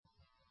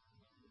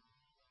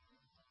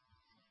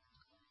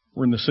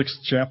We're in the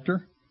 6th chapter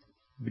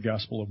of the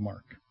Gospel of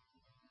Mark.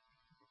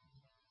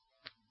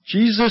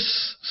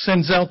 Jesus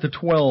sends out the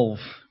 12.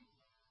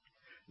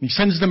 He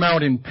sends them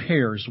out in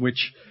pairs,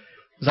 which,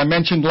 as I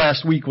mentioned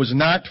last week, was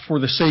not for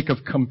the sake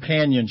of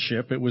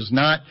companionship. It was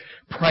not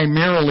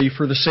primarily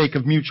for the sake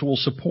of mutual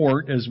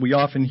support, as we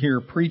often hear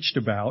preached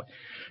about,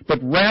 but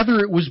rather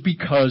it was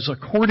because,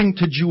 according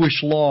to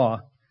Jewish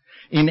law,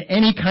 in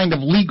any kind of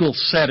legal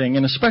setting,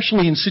 and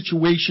especially in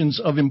situations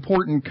of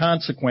important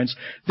consequence,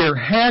 there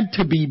had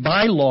to be,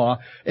 by law,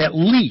 at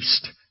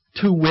least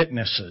 2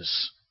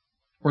 witnesses,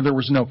 or there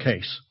was no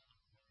case.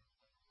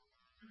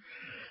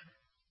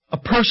 A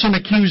person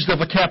accused of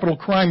a capital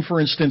crime,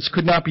 for instance,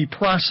 could not be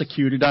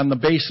prosecuted on the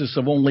basis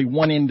of only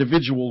one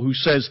individual who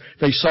says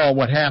they saw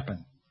what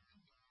happened.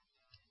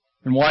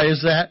 And why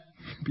is that?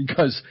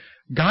 Because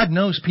God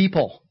knows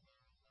people.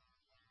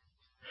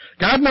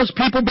 God knows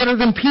people better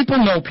than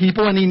people know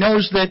people, and He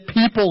knows that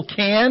people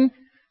can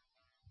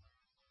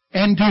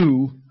and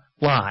do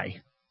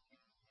lie.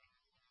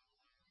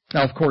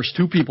 Now, of course,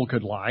 2 people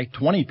could lie,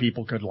 20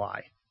 people could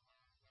lie,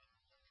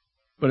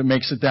 but it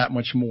makes it that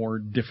much more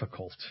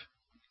difficult.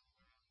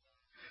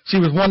 See,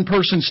 with one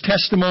person's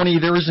testimony,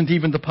 there isn't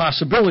even the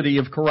possibility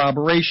of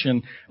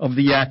corroboration of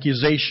the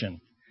accusation.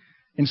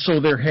 And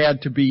so there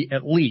had to be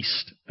at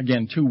least,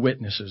 again, 2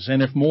 witnesses,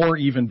 and if more,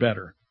 even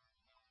better.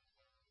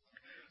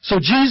 So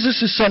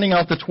Jesus is sending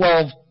out the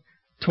 12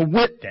 to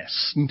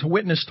witness. And to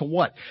witness to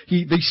what?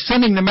 He's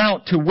sending them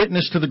out to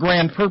witness to the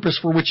grand purpose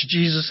for which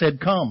Jesus had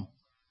come.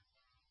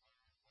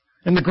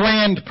 And the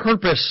grand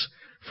purpose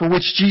for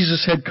which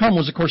Jesus had come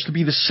was, of course, to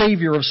be the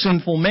Savior of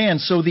sinful man.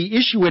 So the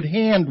issue at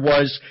hand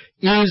was,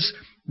 is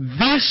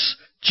this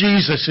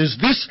Jesus, is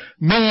this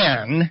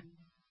man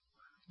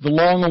the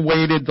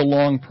long-awaited, the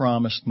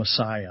long-promised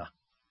Messiah?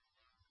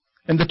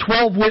 And the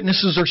 12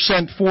 witnesses are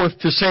sent forth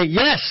to say,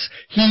 yes,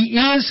 He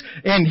is,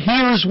 and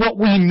here's what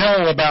we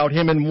know about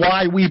Him and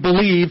why we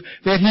believe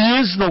that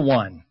He is the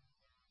one.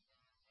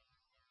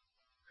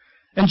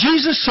 And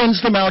Jesus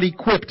sends them out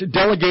equipped,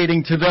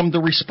 delegating to them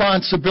the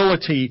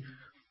responsibility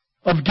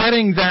of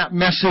getting that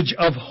message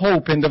of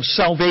hope and of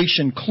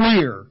salvation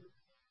clear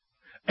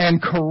and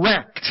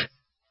correct,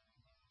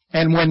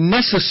 and when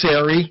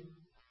necessary,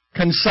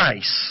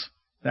 concise.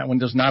 That one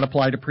does not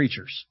apply to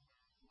preachers.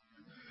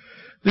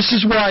 This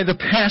is why the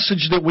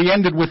passage that we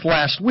ended with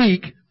last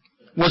week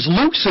was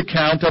Luke's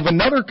account of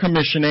another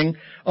commissioning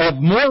of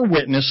more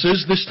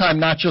witnesses, this time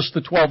not just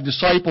the 12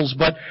 disciples,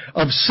 but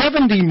of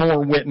 70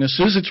 more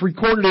witnesses. It's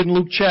recorded in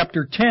Luke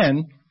chapter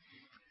 10.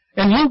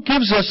 And Luke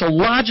gives us a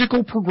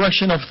logical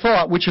progression of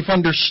thought, which, if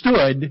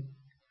understood,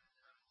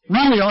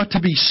 really ought to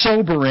be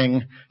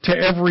sobering to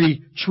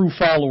every true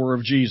follower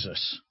of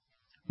Jesus.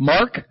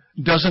 Mark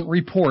doesn't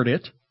report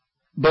it,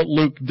 but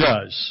Luke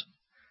does.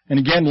 And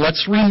again,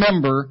 let's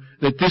remember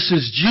that this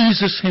is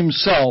Jesus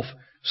Himself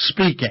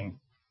speaking.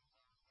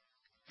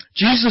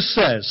 Jesus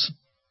says,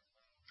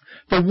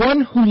 "The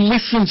one who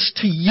listens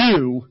to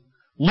you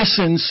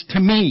listens to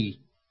me.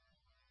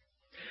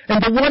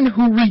 And the one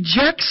who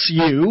rejects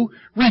you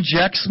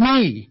rejects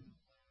me.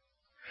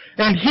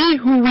 And he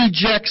who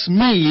rejects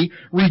me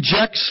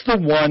rejects the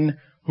one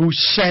who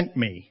sent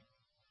me."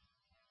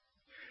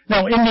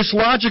 Now, in this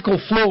logical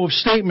flow of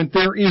statement,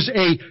 there is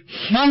a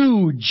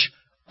huge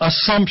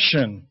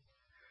assumption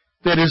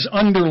that is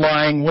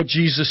underlying what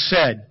Jesus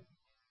said.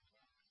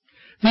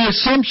 The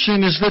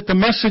assumption is that the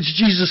message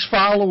Jesus'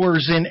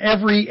 followers in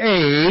every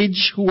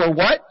age, who are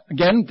what?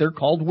 Again, they're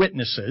called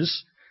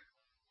witnesses.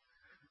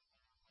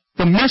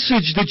 The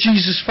message that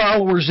Jesus'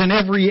 followers in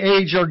every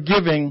age are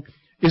giving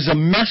is a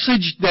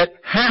message that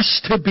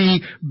has to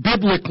be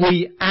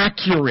biblically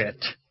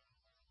accurate.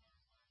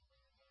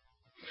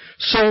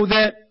 So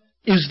that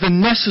is the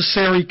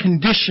necessary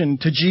condition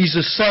to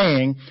Jesus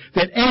saying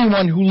that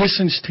anyone who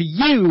listens to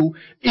you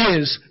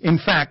is, in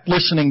fact,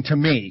 listening to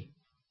me.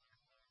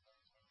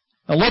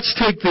 Now let's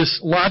take this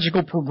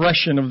logical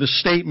progression of the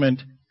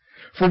statement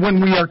for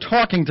when we are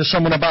talking to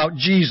someone about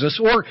Jesus,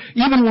 or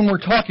even when we're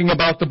talking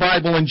about the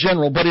Bible in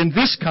general. But in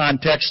this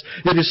context,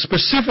 it is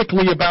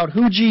specifically about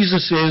who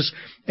Jesus is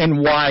and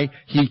why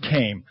He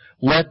came.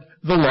 Let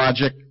the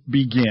logic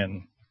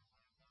begin.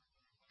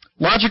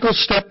 Logical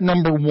step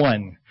number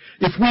 1.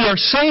 If we are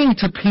saying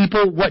to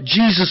people what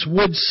Jesus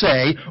would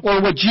say,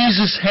 or what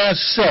Jesus has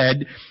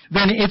said,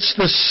 then it's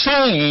the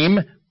same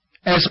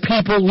as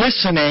people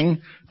listening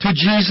to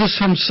Jesus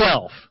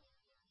Himself.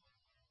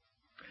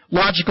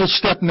 Logical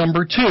step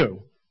number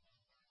 2.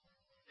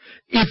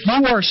 If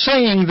you are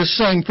saying the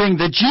same thing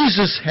that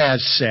Jesus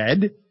has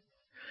said,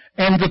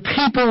 and the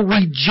people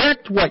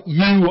reject what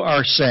you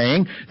are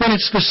saying, then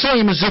it's the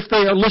same as if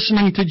they are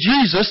listening to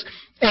Jesus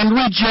and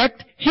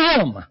reject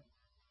Him.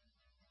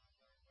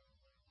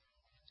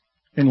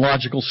 And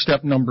logical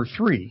step number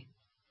 3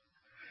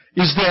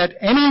 is that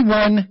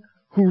anyone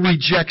who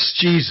rejects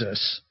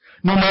Jesus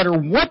no matter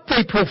what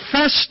they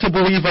profess to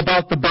believe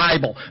about the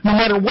Bible, no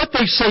matter what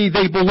they say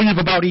they believe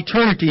about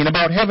eternity and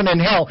about heaven and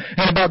hell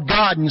and about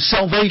God and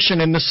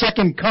salvation and the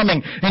second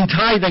coming and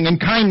tithing and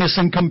kindness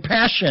and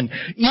compassion,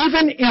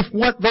 even if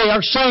what they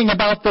are saying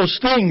about those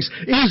things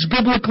is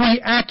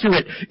biblically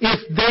accurate, if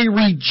they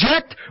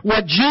reject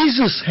what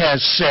Jesus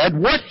has said,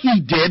 what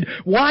He did,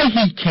 why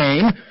He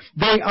came,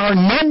 they are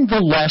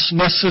nonetheless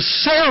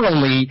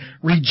necessarily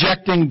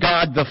rejecting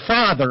God the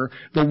Father,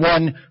 the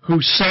one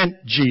who sent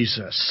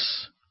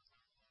Jesus.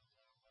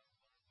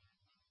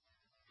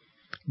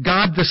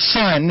 God the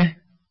Son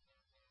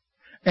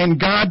and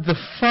God the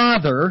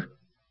Father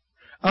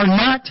are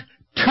not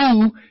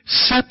two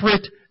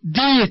separate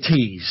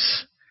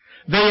deities.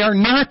 They are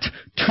not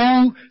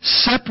two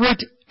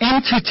separate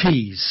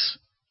entities.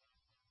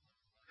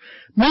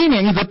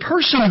 Meaning, the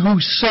person who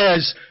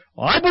says,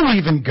 I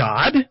believe in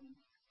God,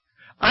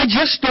 I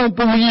just don't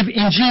believe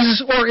in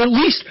Jesus, or at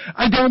least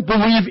I don't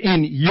believe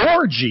in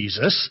your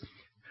Jesus,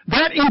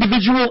 that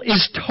individual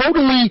is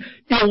totally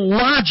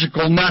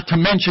illogical, not to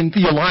mention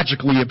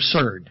theologically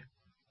absurd.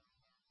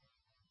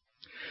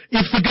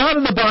 If the God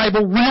of the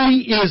Bible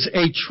really is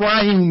a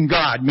triune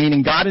God,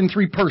 meaning God in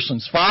three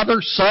persons,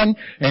 Father, Son,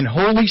 and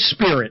Holy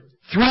Spirit,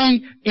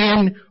 three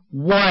in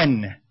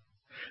one,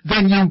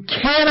 then you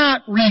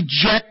cannot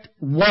reject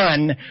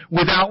one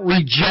without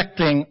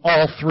rejecting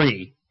all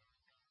three.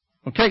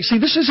 Okay, see,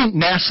 this isn't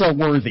NASA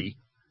worthy.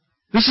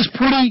 This is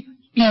pretty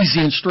easy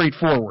and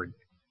straightforward.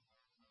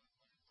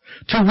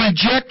 To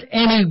reject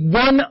any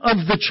one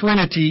of the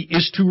Trinity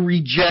is to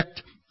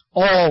reject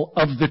all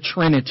of the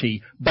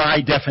Trinity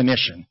by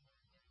definition.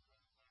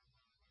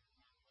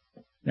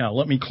 Now,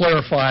 let me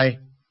clarify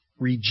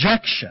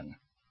rejection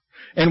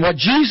and what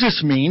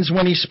Jesus means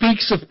when He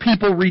speaks of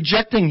people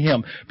rejecting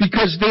Him,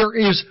 because there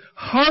is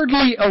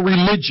hardly a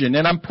religion,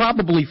 and I'm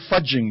probably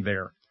fudging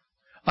there.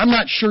 I'm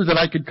not sure that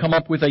I could come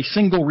up with a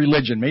single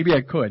religion, maybe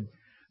I could,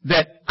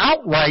 that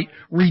outright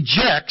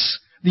rejects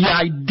the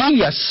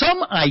idea,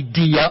 some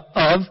idea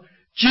of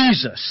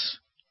Jesus.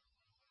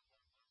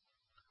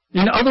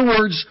 In other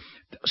words,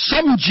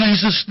 some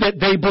Jesus that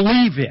they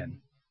believe in.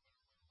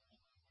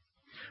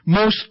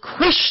 Most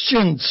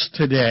Christians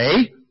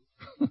today,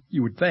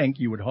 you would think,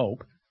 you would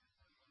hope,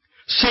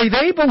 say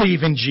they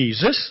believe in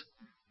Jesus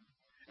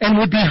and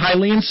would be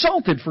highly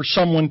insulted for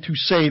someone to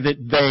say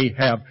that they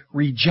have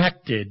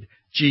rejected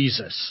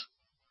Jesus.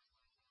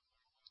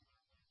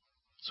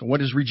 So what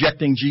does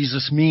rejecting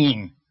Jesus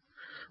mean?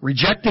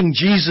 Rejecting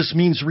Jesus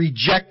means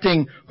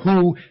rejecting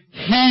who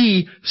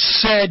He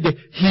said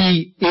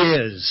He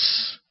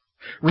is.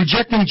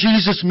 Rejecting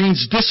Jesus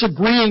means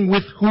disagreeing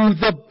with who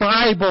the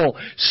Bible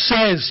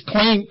says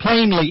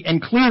plainly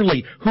and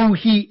clearly who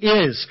He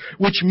is,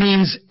 which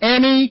means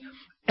any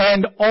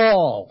and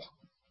all.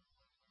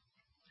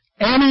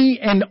 Any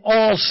and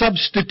all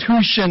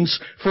substitutions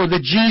for the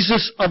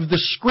Jesus of the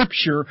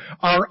Scripture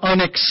are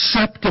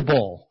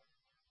unacceptable.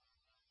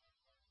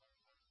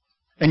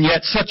 And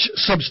yet such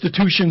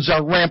substitutions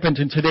are rampant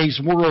in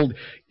today's world,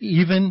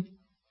 even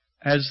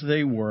as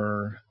they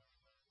were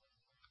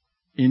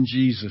in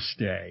Jesus'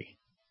 day.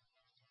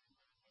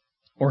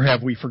 Or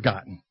have we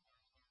forgotten?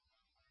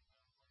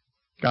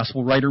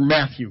 Gospel writer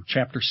Matthew,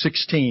 chapter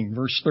 16,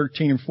 verse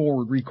 13 and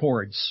forward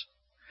records,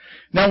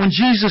 Now when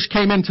Jesus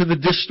came into the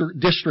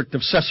district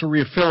of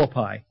Caesarea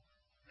Philippi,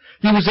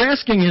 He was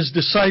asking His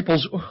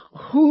disciples,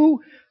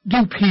 Who do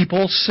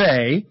people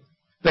say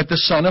that the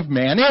Son of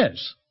Man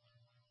is?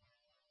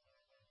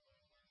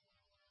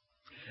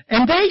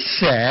 And they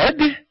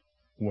said,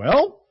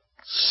 well,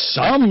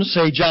 some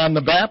say John the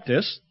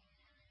Baptist.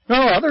 No,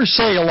 others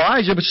say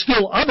Elijah, but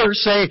still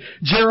others say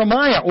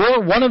Jeremiah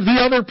or one of the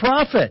other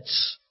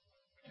prophets.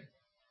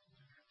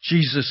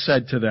 Jesus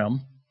said to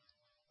them,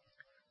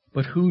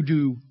 but who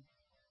do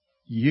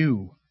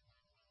you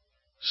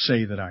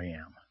say that I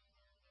am?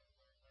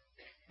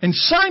 And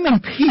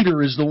Simon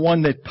Peter is the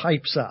one that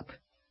pipes up.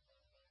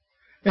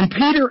 And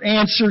Peter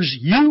answers,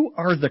 you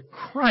are the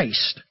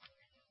Christ,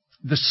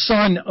 the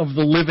Son of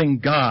the living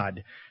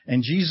God.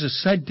 And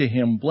Jesus said to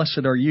him,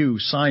 blessed are you,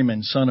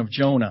 Simon, son of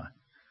Jonah,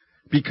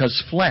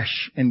 because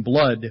flesh and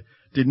blood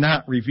did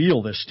not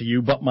reveal this to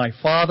you, but my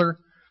Father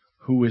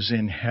who is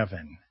in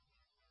heaven.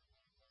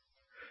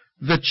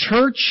 The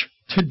church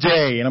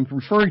today, and I'm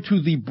referring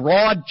to the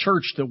broad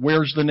church that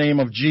wears the name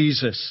of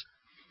Jesus,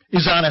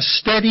 is on a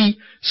steady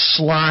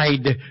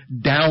slide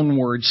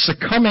downward,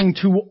 succumbing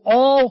to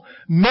all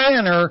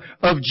manner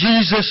of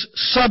Jesus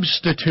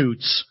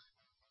substitutes,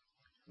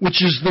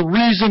 which is the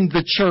reason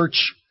the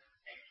church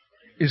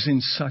is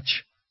in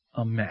such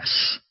a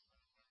mess.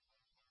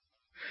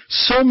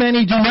 So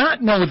many do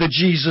not know the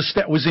Jesus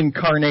that was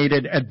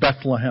incarnated at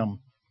Bethlehem,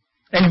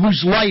 and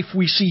whose life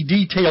we see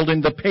detailed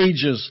in the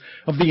pages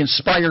of the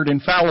inspired,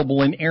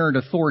 infallible, inerrant,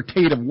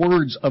 authoritative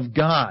words of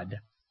God.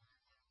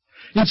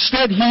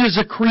 Instead, He is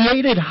a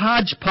created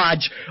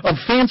hodgepodge of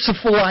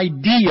fanciful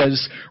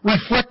ideas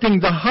reflecting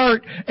the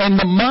heart and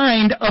the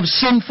mind of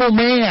sinful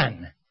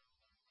man.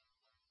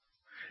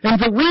 And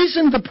the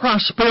reason the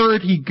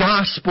prosperity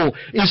gospel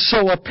is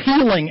so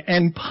appealing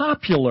and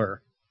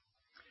popular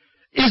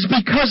is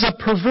because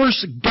a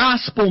perverse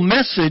gospel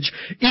message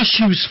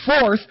issues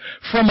forth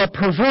from a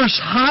perverse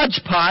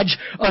hodgepodge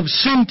of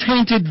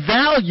sin-tainted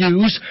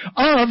values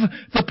of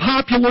the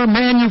popular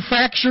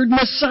manufactured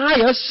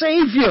Messiah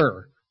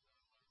Savior.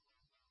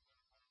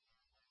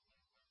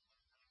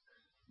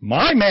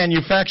 My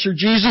manufactured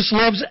Jesus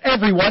loves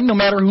everyone, no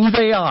matter who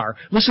they are.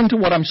 Listen to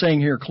what I'm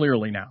saying here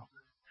clearly now,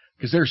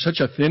 because there's such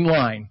a thin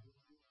line.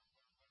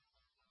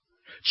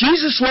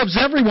 Jesus loves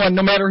everyone,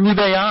 no matter who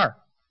they are,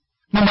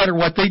 no matter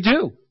what they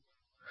do.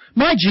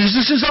 My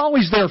Jesus is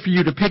always there for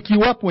you to pick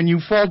you up when you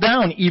fall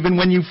down, even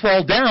when you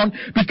fall down,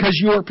 because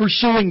you are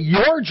pursuing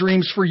your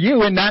dreams for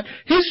you and not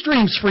His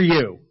dreams for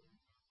you.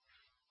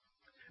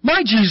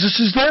 My Jesus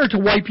is there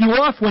to wipe you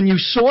off when you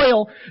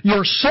soil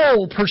your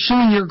soul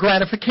pursuing your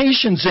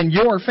gratifications and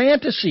your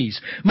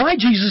fantasies. My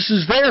Jesus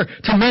is there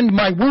to mend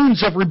my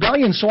wounds of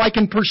rebellion so I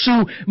can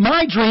pursue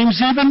my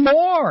dreams even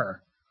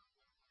more.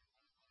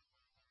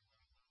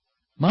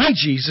 My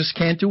Jesus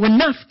can't do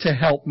enough to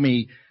help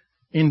me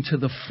into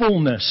the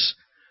fullness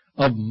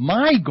of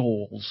my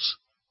goals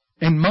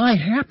and my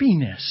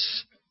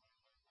happiness.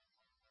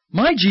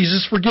 My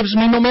Jesus forgives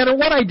me no matter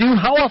what I do,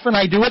 how often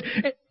I do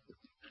it.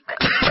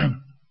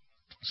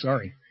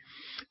 Sorry.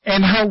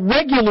 And how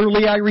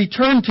regularly I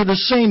return to the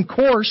same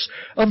course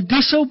of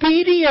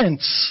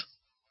disobedience.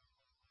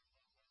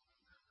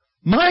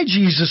 My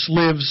Jesus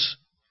lives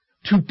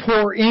to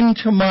pour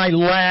into my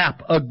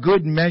lap a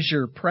good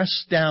measure,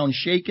 pressed down,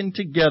 shaken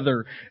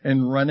together,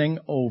 and running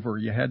over.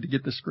 You had to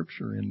get the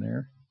scripture in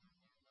there.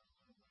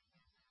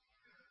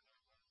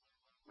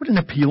 What an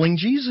appealing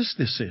Jesus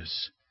this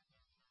is.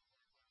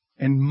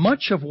 And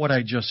much of what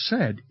I just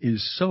said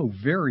is so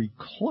very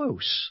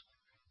close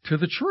to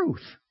the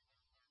truth.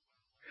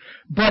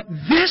 But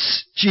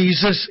this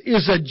Jesus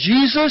is a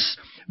Jesus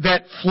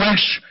that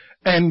flesh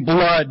and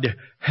blood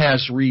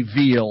has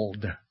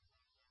revealed.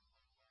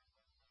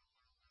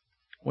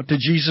 What did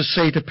Jesus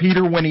say to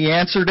Peter when he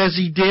answered as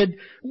he did?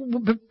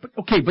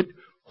 But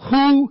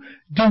who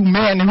do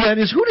men, that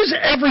is, who does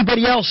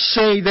everybody else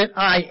say that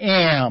I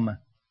am?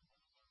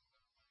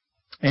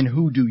 And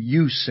who do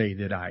you say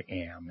that I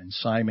am? And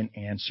Simon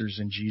answers,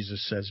 and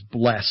Jesus says,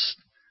 blessed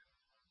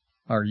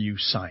are you,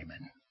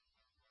 Simon.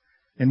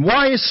 And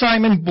why is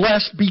Simon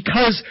blessed?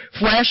 Because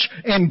flesh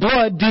and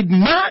blood did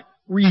not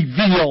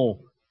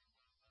reveal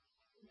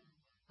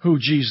who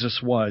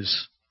Jesus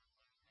was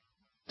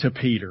to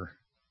Peter.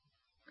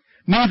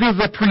 Neither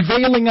the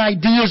prevailing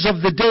ideas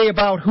of the day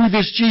about who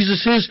this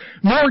Jesus is,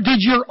 nor did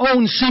your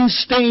own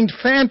sin-stained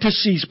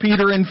fantasies,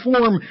 Peter,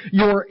 inform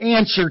your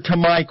answer to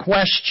my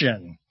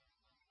question.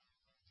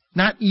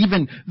 Not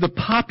even the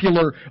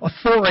popular,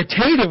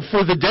 authoritative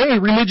for the day,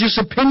 religious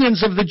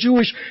opinions of the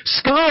Jewish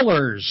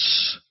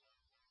scholars.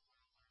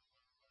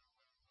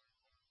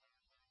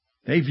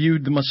 They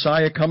viewed the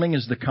Messiah coming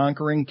as the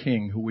conquering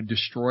king who would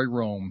destroy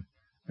Rome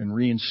and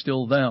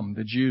reinstill them,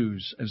 the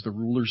Jews, as the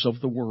rulers of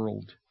the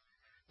world.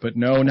 But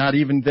no, not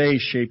even they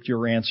shaped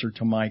your answer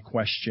to my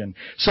question.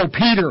 So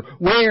Peter,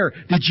 where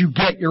did you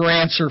get your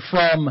answer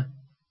from?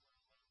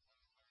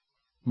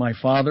 My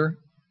Father,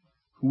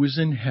 who is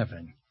in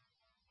heaven,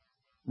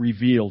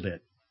 revealed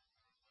it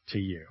to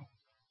you.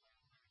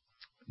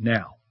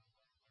 Now,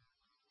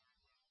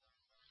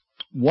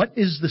 what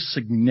is the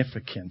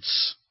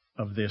significance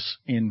of this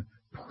in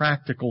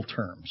practical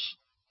terms?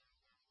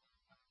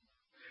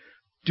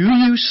 Do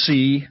you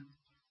see,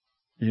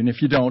 and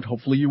if you don't,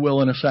 hopefully you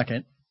will in a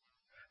second,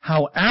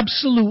 how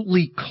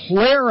absolutely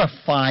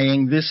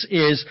clarifying this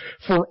is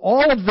for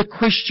all of the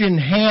Christian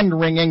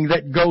hand-wringing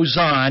that goes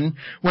on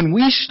when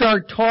we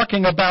start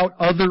talking about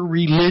other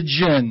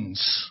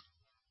religions?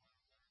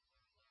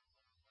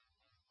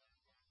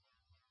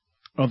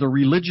 Other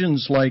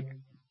religions like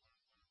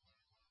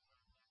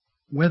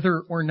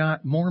whether or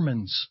not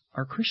Mormons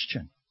are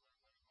Christian.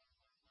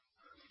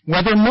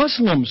 Whether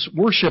Muslims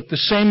worship the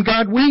same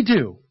God we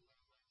do.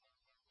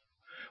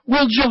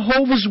 Will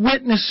Jehovah's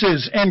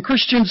Witnesses and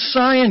Christian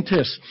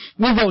Scientists,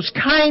 will those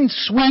kind,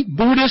 sweet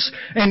Buddhists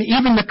and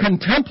even the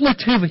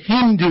contemplative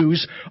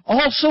Hindus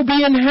also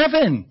be in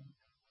heaven?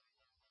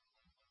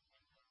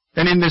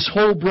 And in this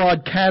whole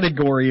broad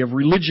category of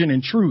religion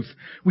and truth,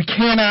 we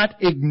cannot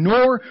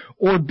ignore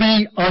or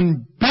be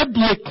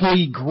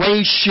unbiblically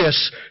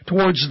gracious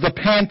towards the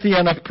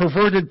pantheon of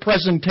perverted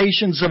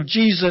presentations of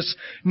Jesus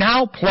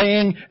now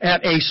playing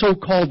at a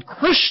so-called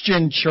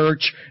Christian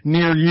church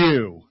near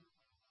you.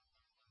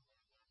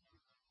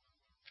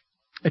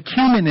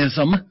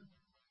 Ecumenism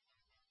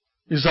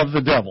is of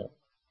the devil.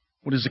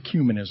 What is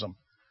ecumenism?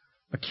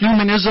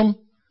 Ecumenism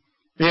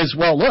is,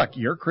 well, look,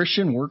 you're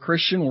Christian, we're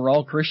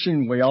all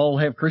Christian, we all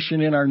have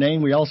Christian in our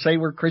name, we all say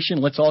we're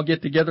Christian, let's all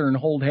get together and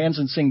hold hands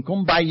and sing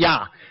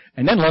Kumbaya,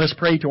 and then let us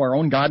pray to our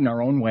own God in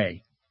our own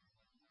way.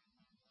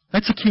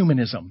 That's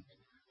ecumenism.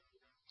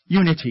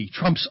 Unity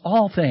trumps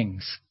all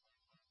things.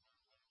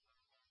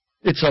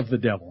 It's of the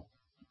devil.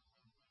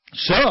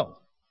 So,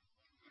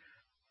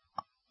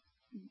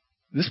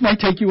 this might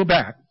take you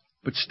aback,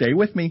 but stay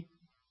with me.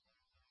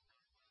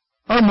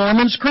 Are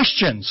Mormons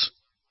Christians?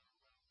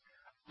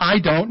 I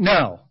don't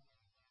know.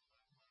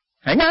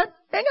 Hang on.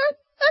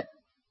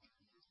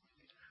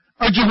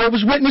 Are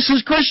Jehovah's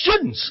Witnesses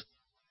Christians?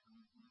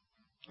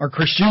 Are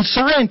Christian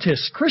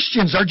Scientists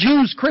Christians? Are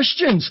Jews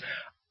Christians?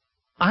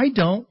 I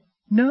don't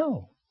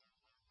know.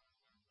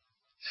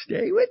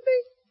 Stay with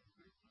me.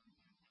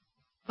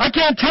 I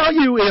can't tell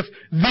you if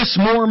this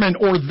Mormon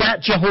or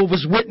that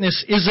Jehovah's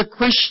Witness is a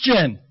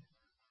Christian.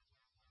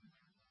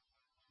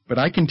 But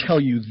I can tell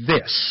you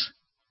this.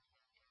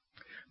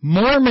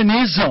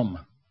 Mormonism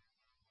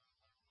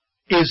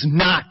is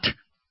not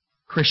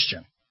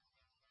Christian.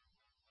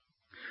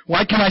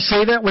 Why can I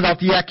say that without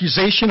the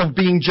accusation of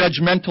being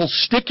judgmental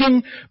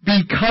sticking?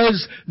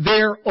 Because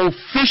their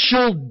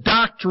official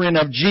doctrine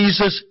of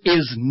Jesus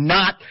is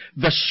not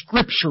the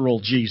scriptural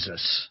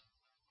Jesus.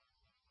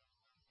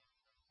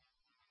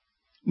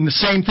 And the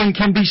same thing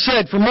can be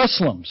said for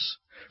Muslims,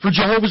 for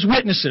Jehovah's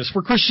Witnesses,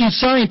 for Christian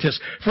Scientists,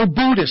 for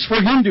Buddhists,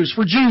 for Hindus,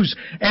 for Jews,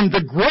 and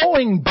the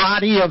growing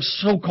body of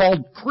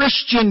so-called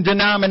Christian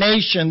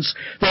denominations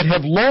that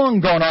have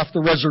long gone off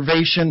the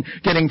reservation,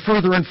 getting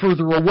further and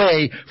further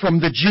away from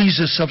the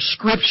Jesus of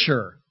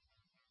Scripture.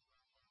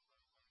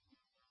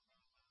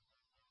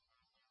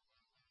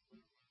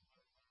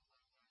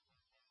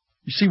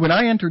 You see, when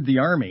I entered the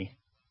Army,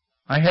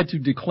 I had to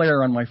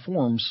declare on my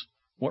forms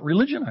what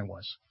religion I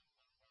was.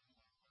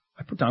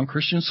 I put down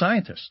Christian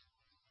Scientist.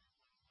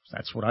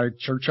 That's what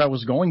church I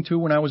was going to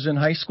when I was in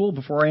high school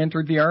before I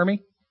entered the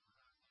Army.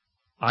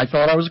 I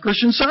thought I was a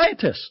Christian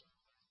Scientist.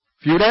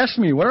 If you'd asked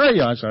me, what are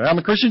you? I said, I'm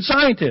a Christian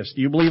Scientist.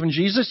 Do you believe in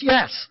Jesus?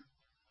 Yes.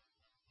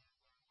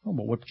 Oh,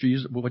 but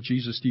what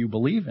Jesus do you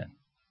believe in?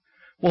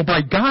 Well,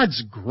 by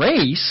God's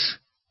grace,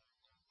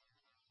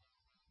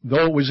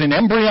 though it was in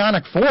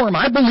embryonic form,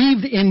 I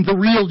believed in the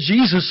real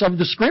Jesus of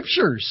the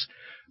Scriptures.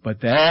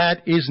 But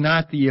that is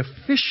not the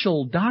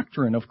official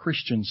doctrine of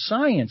Christian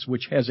Science,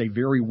 which has a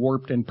very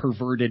warped and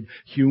perverted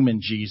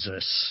human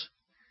Jesus.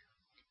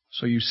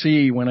 So you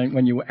see,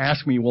 when you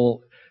ask me,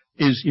 well,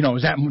 is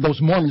that those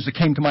Mormons that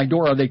came to my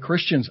door, are they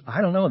Christians?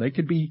 I don't know. They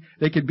could be,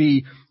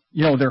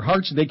 their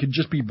hearts, they could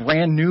just be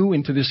brand new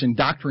into this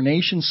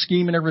indoctrination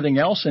scheme and everything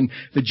else, and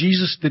the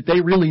Jesus that they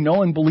really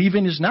know and believe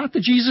in is not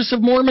the Jesus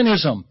of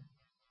Mormonism.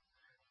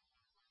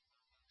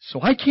 So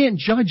I can't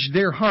judge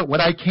their heart. What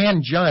I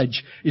can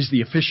judge is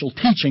the official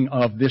teaching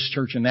of this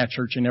church and that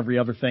church and every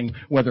other thing,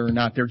 whether or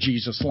not their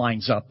Jesus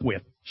lines up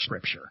with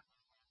Scripture.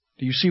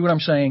 Do you see what I'm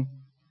saying?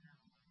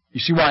 You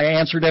see why I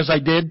answered as I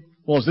did?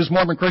 Well, is this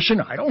Mormon Christian?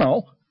 I don't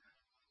know.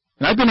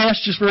 And I've been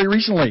asked just very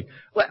recently,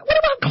 what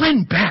about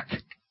Glenn Beck?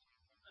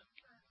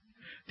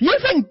 Do you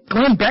think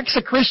Glenn Beck's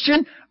a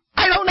Christian?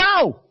 I don't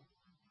know.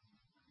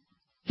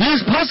 He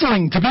is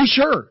puzzling, to be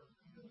sure.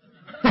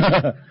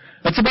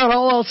 That's about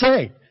all I'll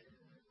say.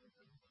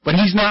 But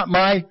he's not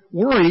my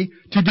worry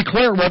to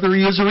declare whether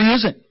he is or he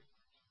isn't.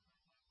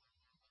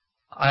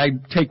 I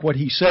take what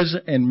he says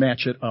and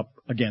match it up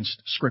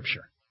against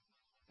Scripture.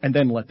 And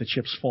then let the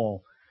chips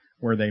fall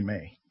where they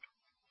may.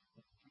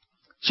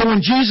 So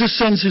when Jesus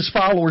sends His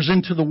followers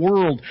into the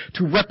world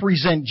to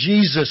represent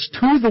Jesus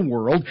to the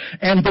world,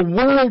 and the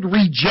world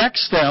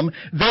rejects them,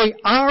 they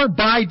are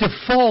by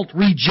default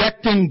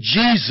rejecting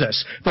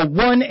Jesus, the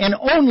one and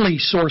only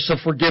source of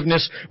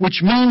forgiveness,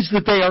 which means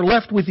that they are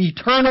left with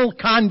eternal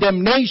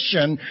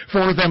condemnation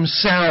for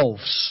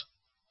themselves.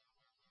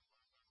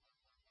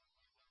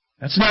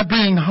 That's not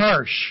being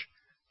harsh.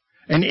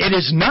 And it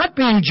is not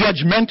being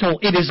judgmental,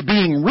 it is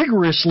being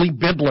rigorously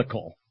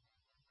biblical.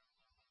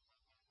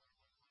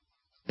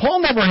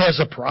 Paul never has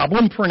a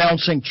problem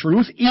pronouncing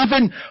truth,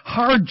 even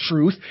hard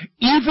truth,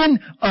 even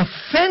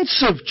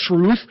offensive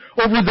truth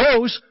over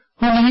those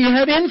whom he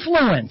had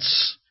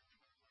influence.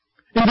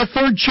 In the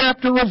 3rd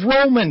chapter of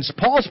Romans,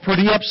 Paul's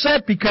pretty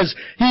upset because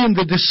he and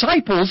the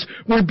disciples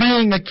were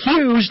being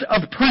accused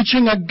of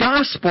preaching a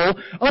gospel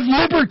of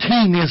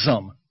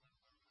libertinism.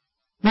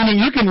 Meaning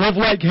you can live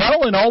like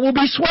hell and all will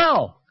be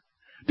swell.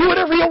 Do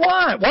whatever you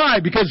want. Why?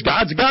 Because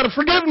God's a God of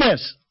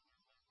forgiveness.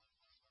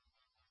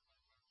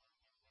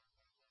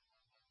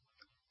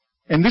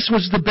 And this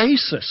was the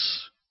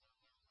basis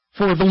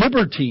for the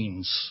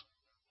libertines.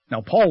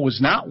 Now, Paul was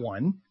not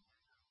one,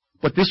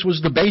 but this was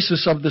the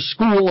basis of the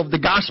school of the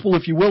gospel,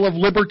 if you will, of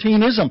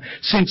libertinism.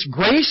 Since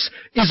grace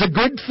is a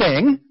good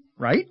thing,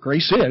 right?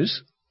 Grace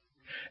is.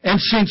 And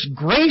since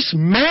grace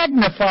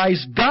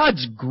magnifies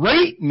God's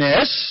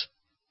greatness,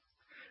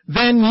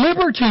 then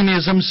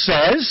libertinism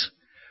says,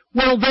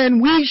 well,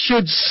 then we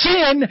should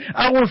sin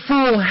our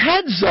fool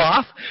heads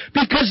off,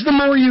 because the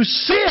more you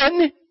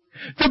sin,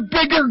 the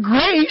bigger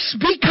grace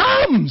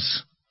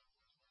becomes.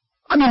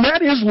 I mean,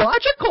 that is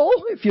logical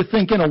if you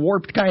think in a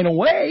warped kind of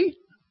way.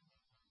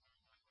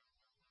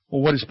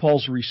 Well, what is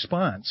Paul's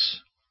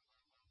response?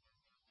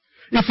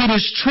 If it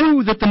is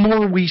true that the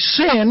more we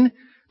sin,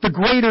 the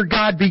greater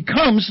God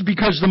becomes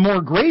because the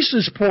more grace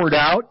is poured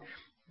out,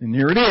 and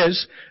here it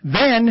is,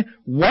 then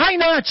why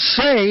not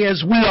say,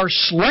 as we are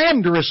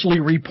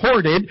slanderously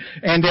reported,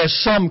 and as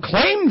some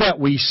claim that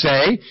we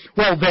say,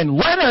 well, then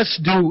let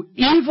us do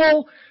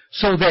evil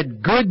so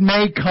that good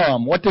may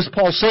come. What does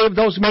Paul say of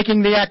those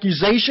making the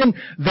accusation?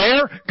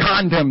 Their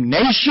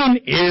condemnation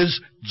is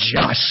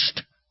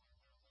just.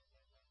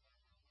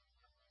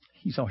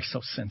 He's always so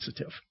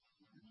sensitive.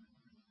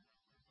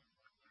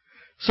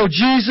 So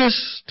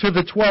Jesus to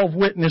the 12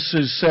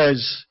 witnesses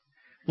says,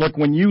 look,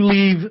 when you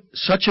leave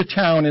such a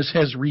town as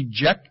has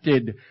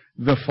rejected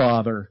the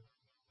Father,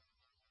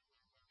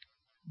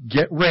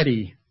 get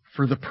ready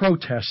for the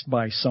protest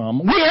by some.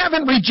 We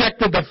haven't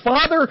rejected the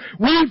Father,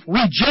 we've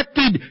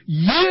rejected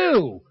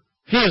you,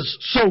 His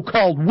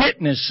so-called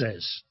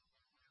witnesses.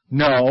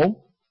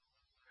 No,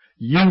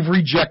 you've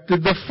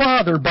rejected the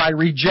Father by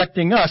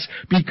rejecting us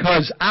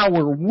because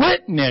our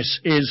witness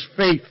is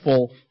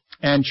faithful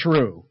and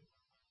true.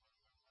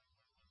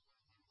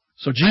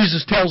 So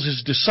Jesus tells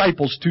His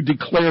disciples to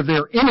declare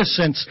their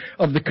innocence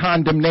of the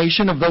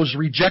condemnation of those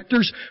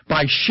rejectors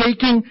by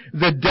shaking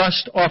the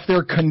dust off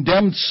their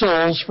condemned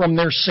soles from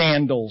their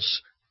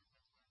sandals.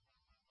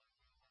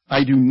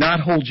 I do not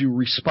hold you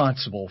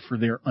responsible for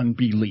their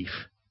unbelief.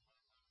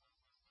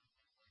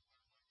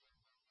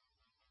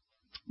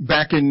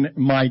 Back in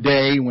my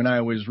day when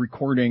I was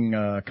recording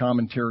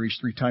commentaries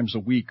 3 times a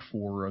week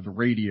for the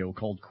radio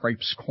called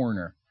Cripe's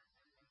Corner,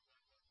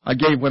 I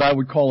gave what I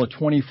would call a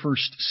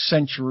 21st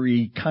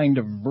century kind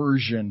of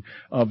version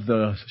of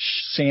the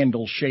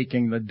sandal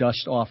shaking the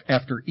dust off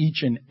after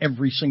each and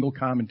every single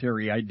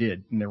commentary I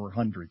did, and there were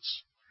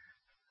hundreds.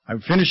 I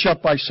would finish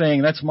up by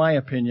saying, that's my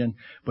opinion,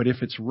 but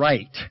if it's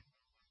right,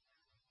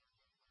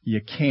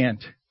 you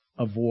can't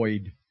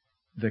avoid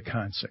the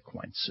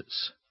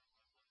consequences.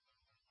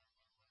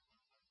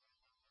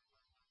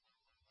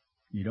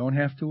 You don't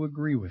have to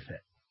agree with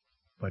it,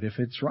 but if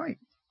it's right,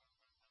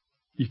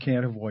 you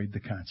can't avoid the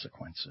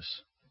consequences.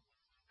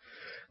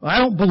 I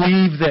don't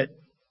believe that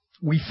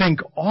we think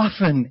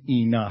often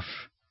enough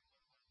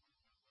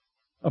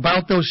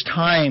about those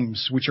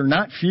times, which are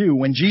not few,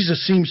 when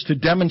Jesus seems to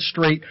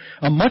demonstrate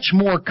a much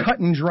more cut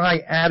and dry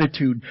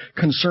attitude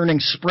concerning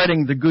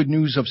spreading the good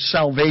news of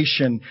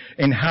salvation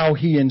and how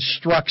He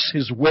instructs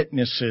His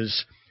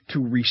witnesses to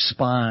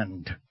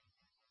respond.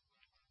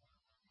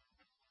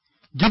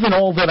 Given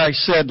all that I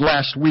said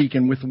last week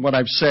and with what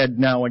I've said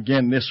now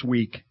again this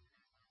week,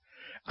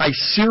 I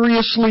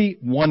seriously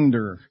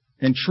wonder,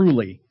 and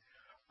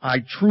I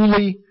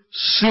truly,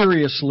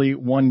 seriously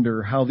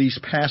wonder how these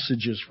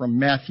passages from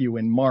Matthew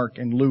and Mark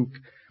and Luke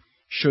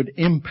should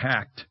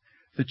impact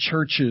the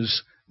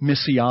church's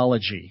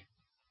missiology.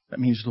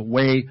 That means the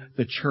way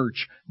the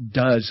church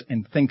does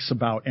and thinks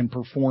about and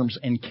performs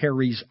and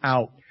carries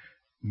out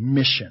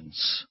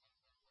missions.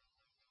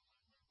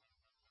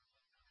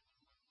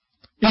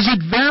 Is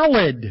it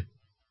valid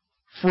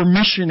for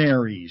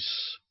missionaries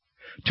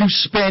to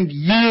spend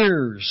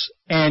years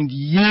and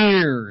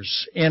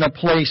years in a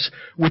place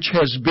which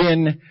has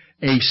been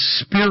a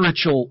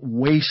spiritual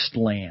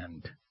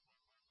wasteland?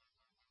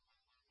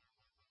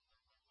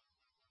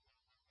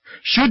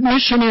 Should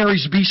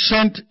missionaries be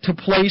sent to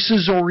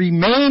places or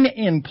remain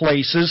in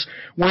places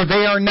where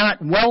they are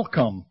not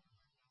welcome?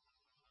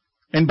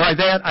 And by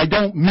that, I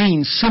don't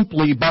mean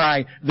simply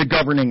by the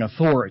governing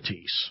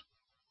authorities,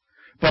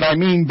 but I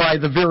mean by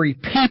the very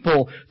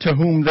people to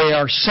whom they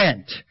are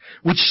sent,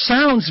 which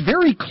sounds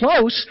very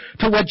close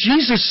to what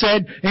Jesus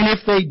said, and if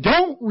they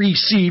don't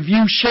receive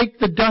you, shake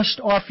the dust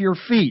off your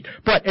feet.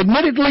 But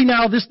admittedly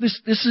now, this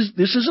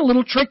is a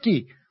little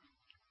tricky.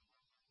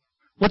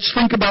 Let's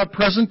think about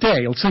present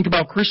day. Let's think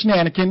about Chris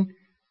Nanikin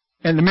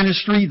and the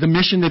ministry, the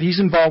mission that he's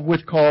involved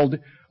with called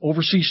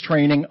Overseas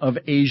Training of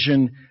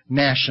Asian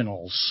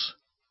Nationals.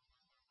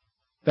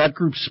 That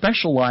group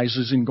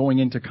specializes in going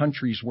into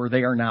countries where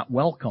they are not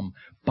welcome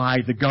by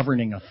the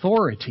governing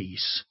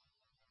authorities.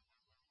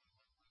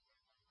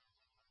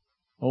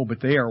 Oh, but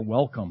they are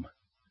welcome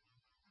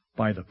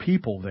by the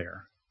people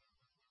there.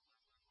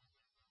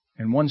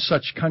 And one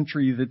such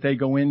country that they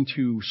go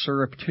into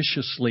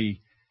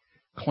surreptitiously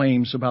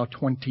claims about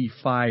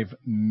 25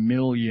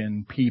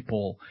 million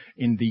people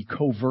in the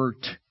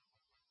covert,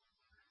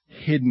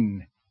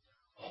 hidden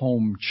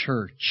home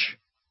church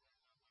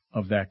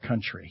of that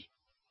country.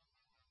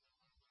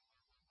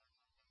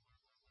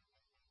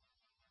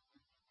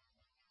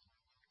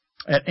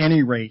 At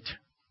any rate,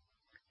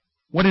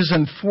 what is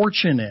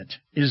unfortunate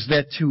is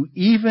that to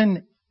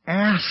even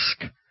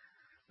ask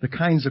the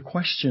kinds of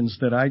questions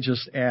that I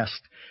just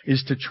asked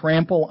is to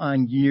trample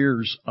on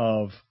years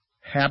of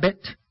habit,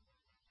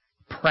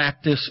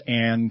 practice,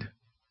 and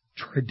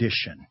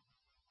tradition.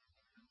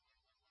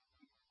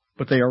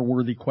 But they are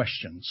worthy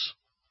questions,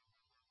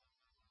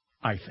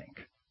 I think.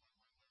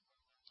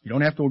 You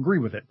don't have to agree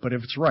with it, but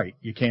if it's right,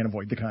 you can't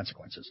avoid the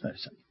consequences.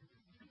 That's it.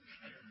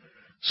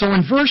 So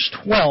in verse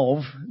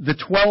 12, the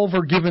 12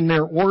 are given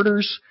their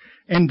orders,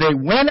 and they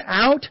went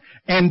out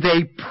and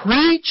they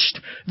preached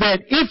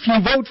that if you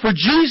vote for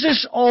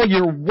Jesus, all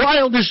your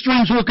wildest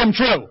dreams will come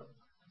true.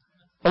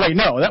 Oh wait,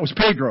 no, that was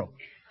Pedro.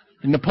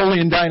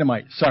 Napoleon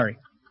Dynamite, sorry.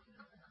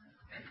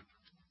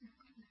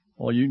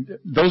 Well,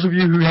 those of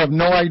you who have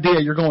no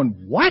idea, you're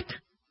going, what?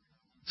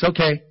 It's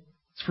okay.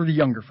 It's for the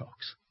younger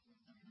folks.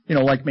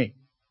 Like me.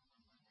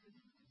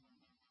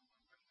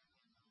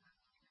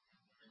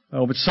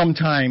 Oh, but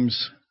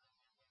sometimes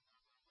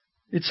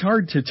it's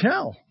hard to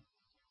tell.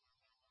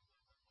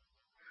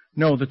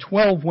 No, the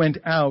 12 went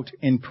out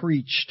and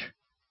preached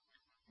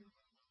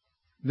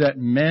that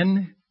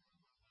men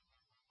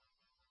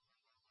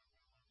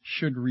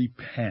should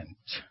repent.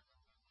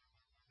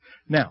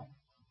 Now,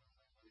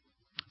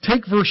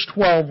 take verse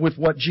 12 with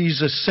what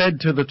Jesus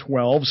said to the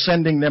 12,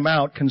 sending them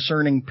out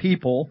concerning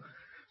people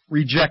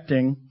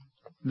rejecting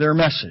their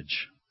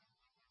message.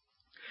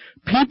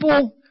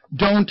 People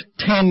don't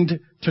tend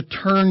to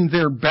turn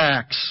their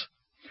backs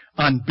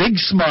on big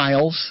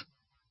smiles,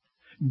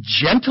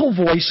 gentle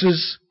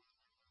voices,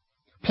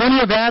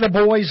 plenty of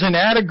attaboys and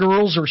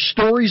attagirls or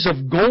stories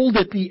of gold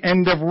at the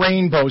end of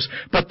rainbows.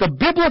 But the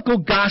biblical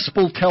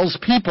gospel tells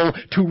people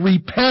to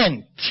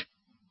repent.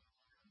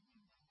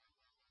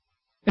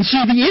 And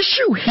see, the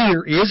issue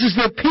here is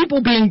that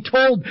people being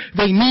told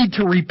they need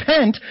to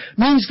repent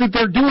means that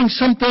they're doing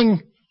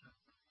something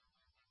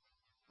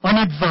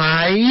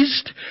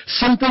unadvised,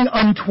 something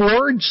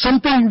untoward,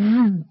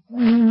 something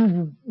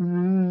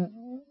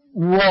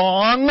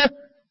wrong.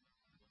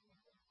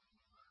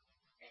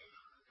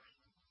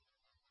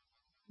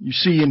 You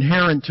see,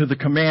 inherent to the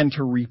command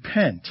to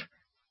repent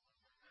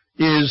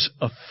is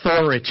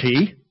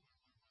authority,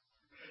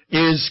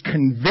 is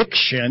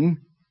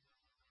conviction,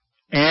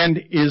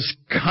 and is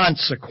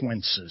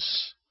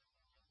consequences.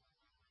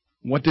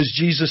 What does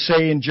Jesus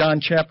say in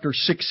John chapter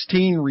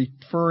 16,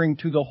 referring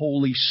to the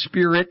Holy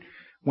Spirit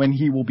when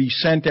He will be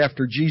sent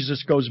after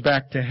Jesus goes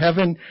back to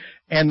heaven?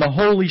 And the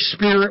Holy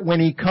Spirit, when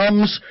He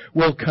comes,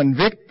 will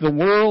convict the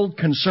world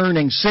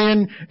concerning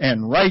sin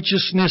and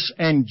righteousness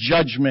and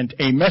judgment.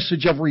 A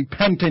message of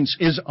repentance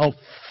is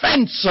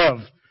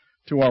offensive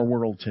to our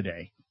world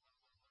today,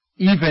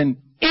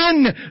 even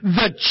in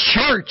the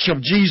church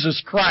of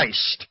Jesus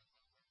Christ.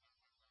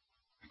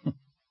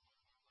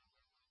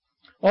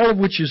 All of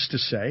which is to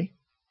say,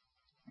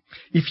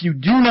 if you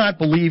do not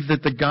believe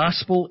that the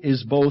gospel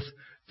is both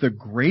the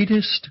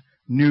greatest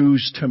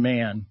news to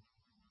man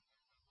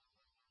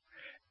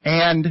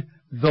and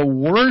the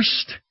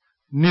worst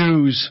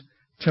news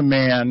to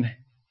man,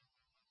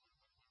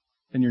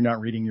 then you're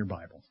not reading your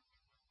Bible.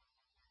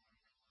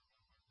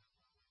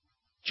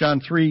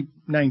 John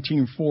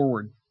 3:19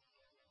 forward.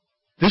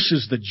 This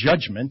is the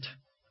judgment,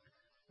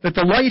 that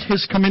the light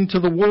has come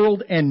into the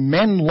world, and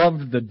men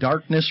loved the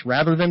darkness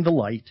rather than the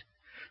light,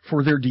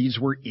 for their deeds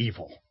were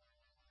evil.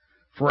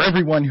 For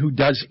everyone who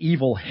does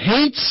evil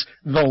hates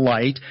the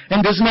light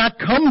and does not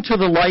come to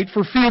the light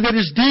for fear that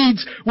his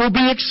deeds will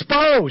be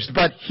exposed.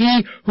 But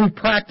he who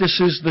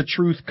practices the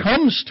truth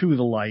comes to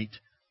the light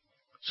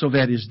so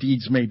that his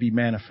deeds may be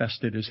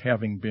manifested as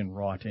having been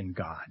wrought in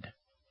God.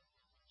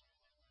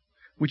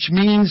 Which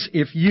means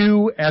if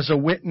you, as a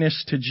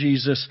witness to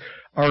Jesus,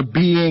 are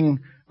being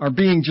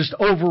just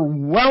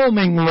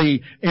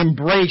overwhelmingly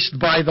embraced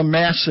by the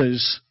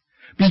masses,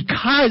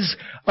 because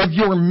of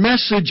your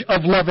message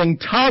of loving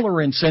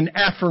tolerance and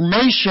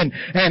affirmation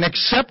and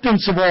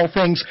acceptance of all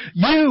things,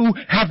 you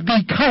have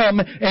become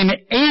an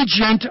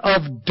agent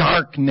of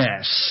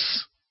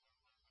darkness.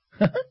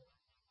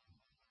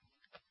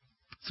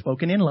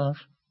 Spoken in love.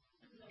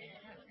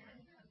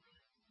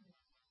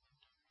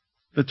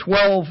 The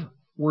 12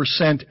 were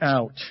sent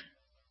out.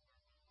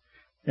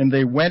 And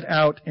they went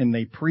out and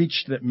they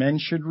preached that men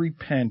should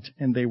repent,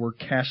 and they were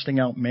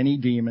casting out many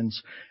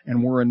demons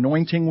and were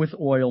anointing with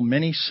oil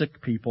many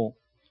sick people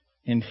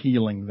and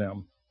healing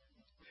them.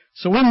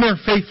 So in their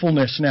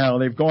faithfulness now,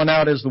 they've gone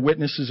out as the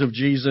witnesses of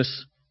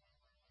Jesus.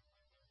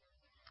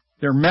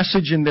 Their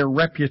message and their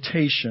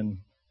reputation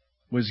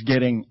was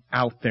getting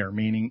out there,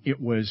 meaning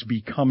it was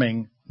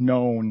becoming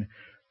known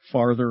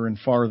farther and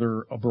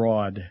farther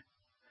abroad.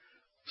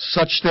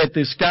 Such that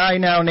this guy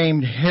now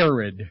named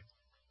Herod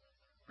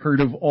heard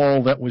of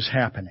all that was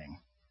happening.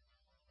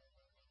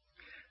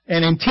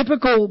 And in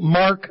typical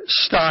Mark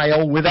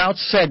style, without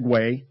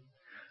segue,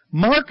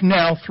 Mark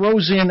now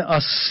throws in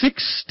a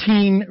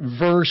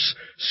 16-verse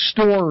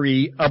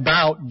story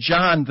about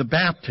John the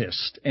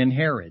Baptist and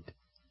Herod.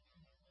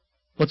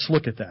 Let's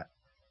look at that.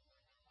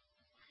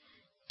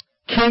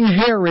 King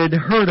Herod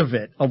heard of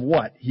it. Of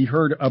what? He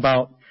heard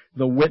about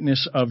the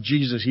witness of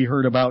Jesus. He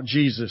heard about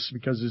Jesus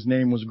because his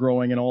name was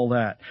growing and all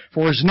that.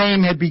 For his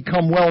name had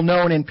become well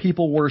known, and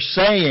people were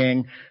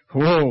saying,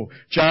 "Oh,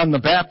 John the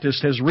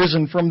Baptist has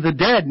risen from the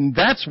dead, and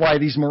that's why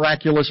these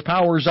miraculous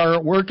powers are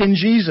at work in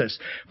Jesus."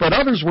 But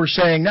others were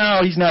saying, "No,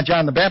 he's not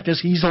John the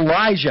Baptist, he's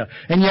Elijah."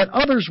 And yet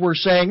others were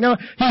saying, "No,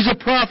 he's a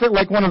prophet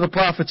like one of the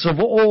prophets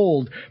of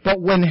old." But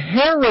when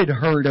Herod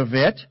heard of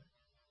it,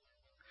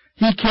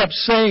 he kept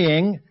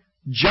saying,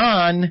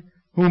 "John,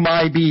 whom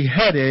I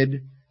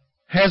beheaded,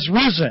 has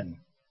risen."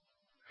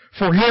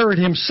 For Herod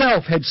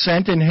himself had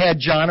sent and had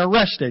John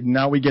arrested.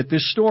 Now we get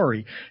this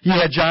story. He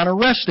had John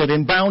arrested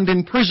and bound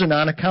in prison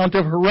on account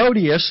of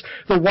Herodias,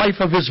 the wife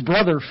of his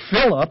brother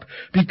Philip,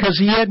 because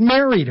he had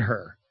married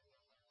her.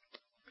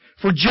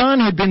 For John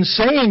had been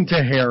saying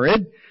to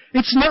Herod,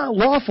 "It's not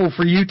lawful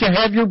for you to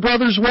have your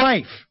brother's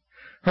wife."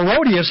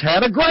 Herodias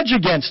had a grudge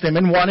against him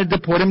and wanted to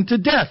put him to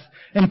death.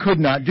 and could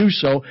not do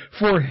so,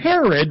 for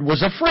Herod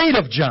was afraid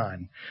of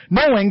John,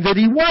 knowing that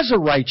he was a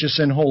righteous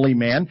and holy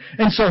man,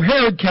 and so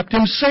Herod kept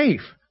him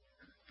safe.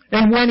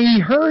 And when he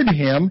heard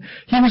him,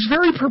 he was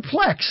very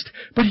perplexed,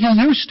 but he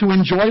used to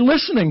enjoy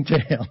listening to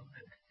him.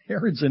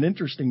 Herod's an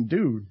interesting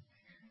dude.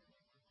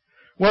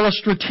 Well, a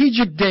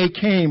strategic day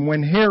came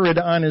when Herod,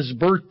 on his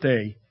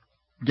birthday,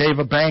 gave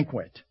a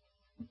banquet.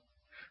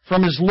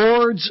 From his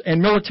lords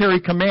and military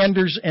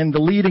commanders and the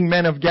leading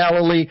men of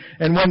Galilee,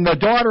 and when the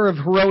daughter of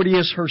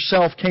Herodias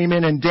herself came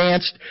in and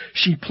danced,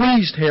 she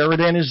pleased Herod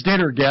and his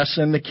dinner guests,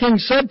 and the king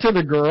said to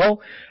the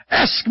girl,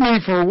 "Ask me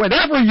for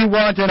whatever you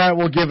want, and I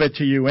will give it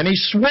to you." And he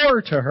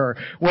swore to her,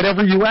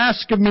 "Whatever you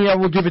ask of me, I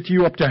will give it to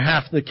you, up to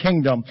half the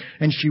kingdom."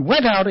 And she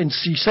went out and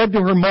she said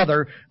to her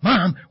mother,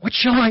 "Mom, what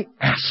shall I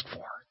ask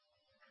for?"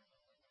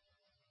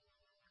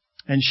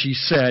 And she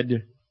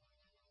said,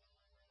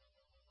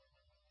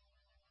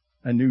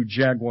 "A new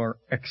Jaguar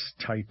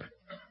X-Type,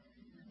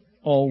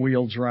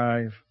 all-wheel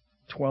drive,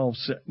 12...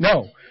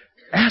 No,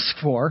 ask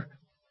for,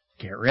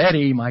 get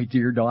ready, my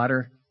dear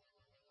daughter,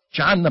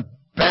 John the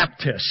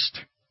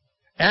Baptist.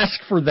 Ask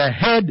for the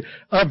head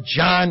of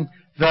John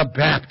the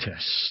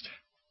Baptist."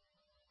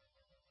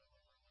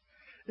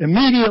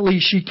 Immediately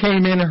she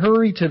came in a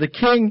hurry to the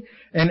king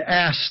and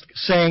asked,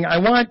 saying, "I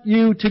want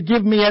you to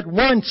give me at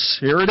once."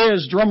 Here it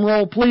is, drum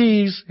roll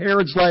please.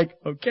 Herod's like,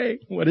 "Okay,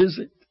 what is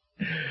it?"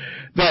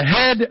 "The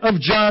head of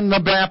John the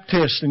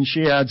Baptist," and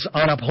she adds,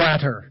 "on a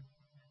platter."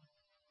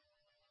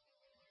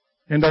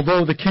 And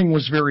although the king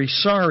was very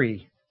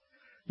sorry,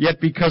 yet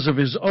because of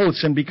his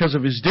oaths and because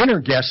of his dinner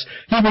guests,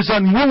 he was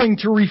unwilling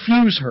to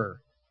refuse her.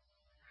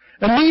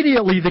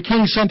 Immediately the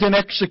king sent an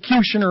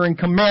executioner and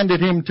commanded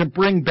him to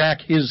bring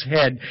back his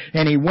head.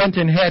 And he went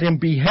and had him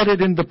beheaded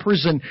in the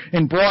prison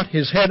and brought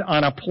his head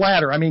on a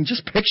platter. I mean,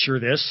 just picture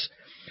this.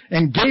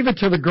 And gave it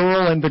to the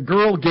girl, and the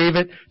girl gave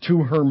it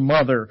to her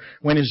mother.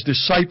 When his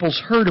disciples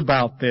heard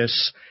about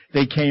this,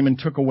 they came and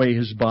took away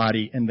his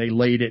body, and they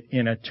laid it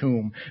in a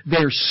tomb.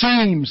 There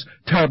seems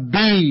to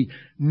be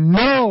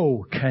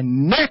no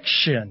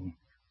connection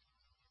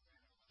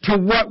to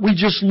what we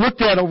just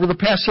looked at over the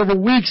past several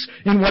weeks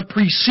in what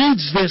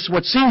precedes this,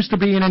 what seems to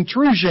be an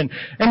intrusion.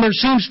 And there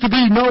seems to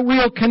be no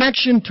real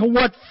connection to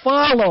what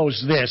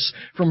follows this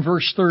from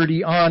verse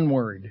 30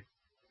 onward.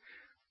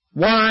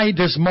 Why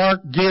does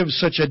Mark give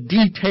such a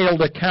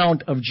detailed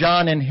account of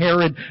John and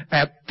Herod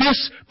at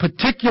this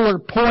particular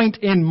point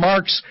in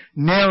Mark's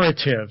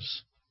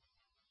narratives?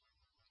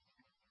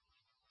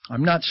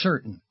 I'm not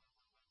certain.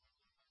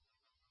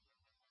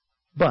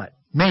 But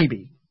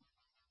maybe.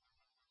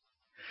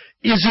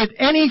 Is it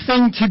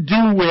anything to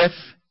do with,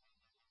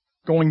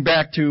 going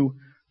back to,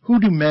 who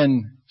do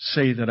men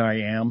say that I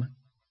am?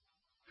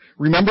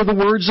 Remember the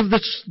words of the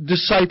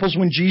disciples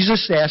when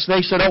Jesus asked,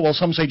 they said, "Oh, well,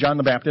 some say John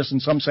the Baptist,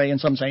 and some say, and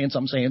some say, and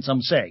some say, and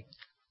some say."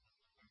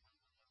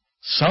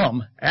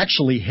 Some.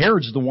 Actually,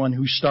 Herod's the one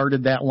who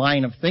started that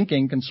line of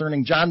thinking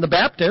concerning John the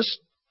Baptist.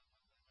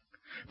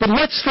 But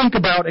let's think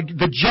about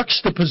the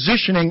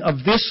juxtapositioning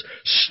of this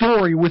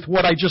story with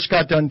what I just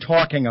got done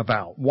talking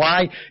about.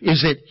 Why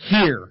is it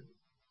here?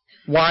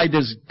 Why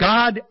does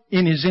God,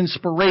 in His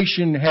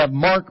inspiration, have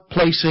Mark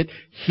place it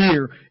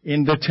here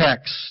in the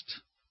text?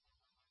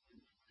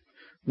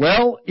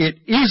 Well, it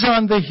is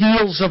on the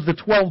heels of the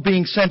 12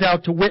 being sent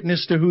out to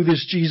witness to who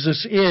this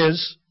Jesus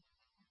is.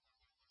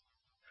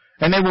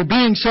 And they were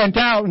being sent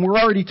out, and we're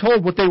already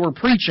told what they were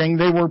preaching.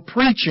 They were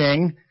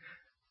preaching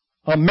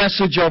a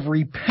message of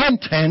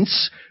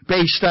repentance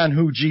based on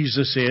who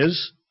Jesus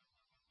is.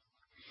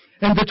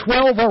 And the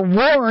 12 are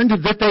warned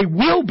that they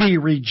will be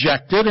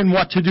rejected and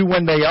what to do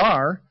when they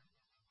are.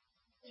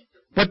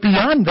 But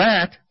beyond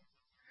that,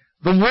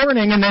 the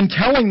warning and then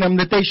telling them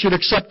that they should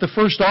accept the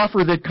first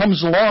offer that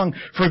comes along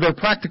for their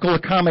practical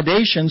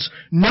accommodations,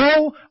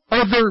 no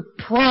other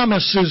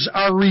promises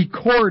are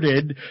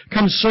recorded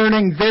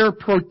concerning their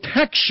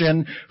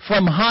protection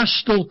from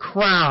hostile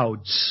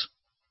crowds.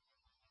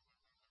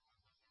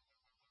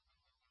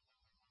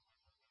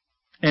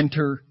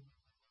 Enter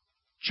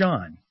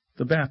John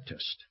the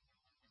Baptist.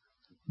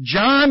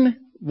 John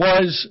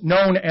was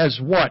known as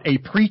what? A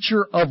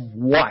preacher of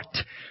what?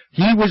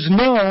 He was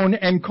known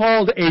and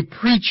called a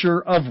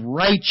preacher of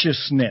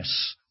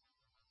righteousness.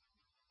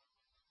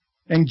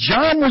 And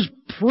John was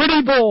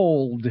pretty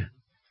bold.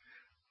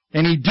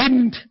 And he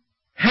didn't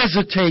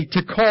hesitate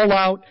to call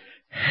out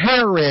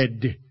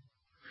Herod,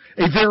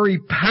 a very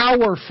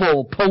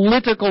powerful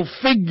political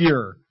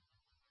figure.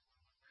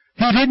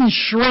 He didn't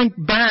shrink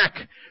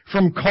back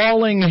from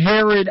calling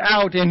Herod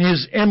out in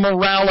his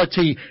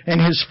immorality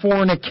and his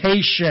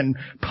fornication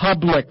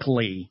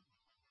publicly.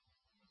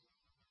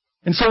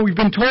 And so we've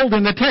been told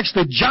in the text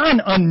that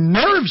John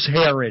unnerves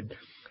Herod,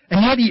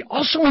 and yet he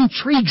also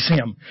intrigues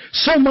him,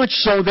 so much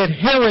so that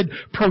Herod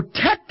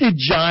protected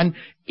John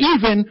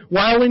even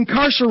while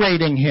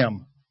incarcerating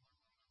him.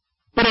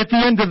 But at the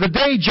end of the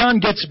day, John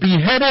gets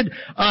beheaded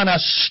on a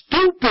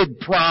stupid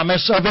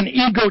promise of an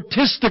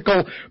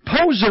egotistical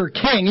poser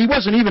king. He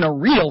wasn't even a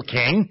real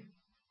king.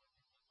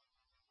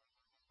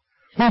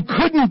 who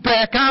couldn't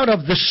back out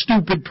of the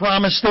stupid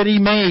promise that he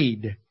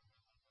made.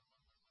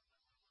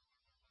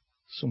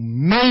 So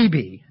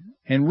maybe,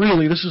 and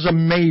really this is a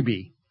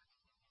maybe,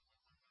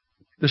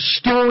 the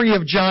story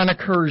of John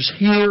occurs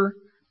here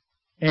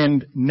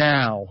and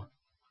now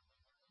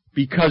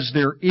because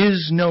there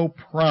is no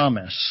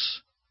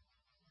promise.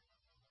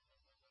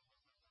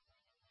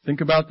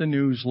 Think about the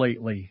news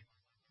lately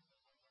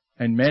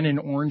and men in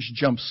orange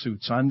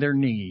jumpsuits on their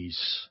knees.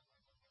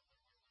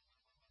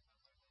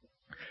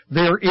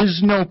 There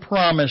is no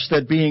promise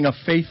that being a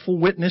faithful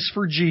witness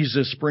for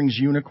Jesus brings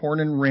unicorn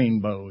and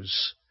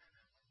rainbows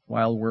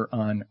while we're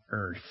on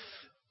earth.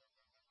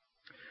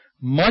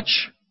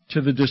 Much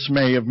to the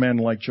dismay of men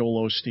like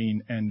Joel Osteen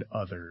and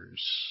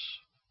others.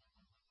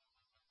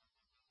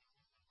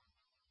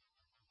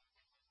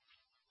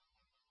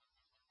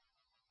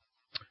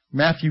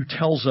 Matthew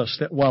tells us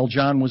that while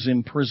John was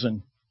in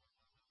prison,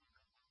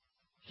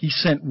 he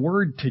sent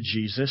word to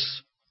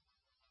Jesus.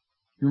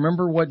 You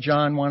remember what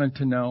John wanted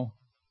to know?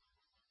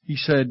 He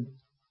said,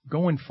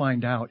 go and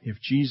find out if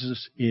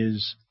Jesus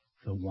is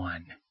the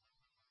one.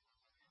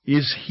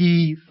 Is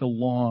he the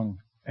long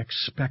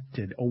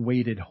expected,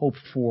 awaited, hoped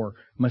for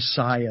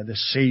Messiah, the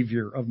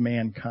Savior of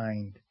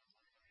mankind?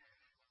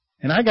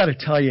 And I got to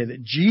tell you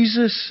that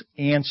Jesus'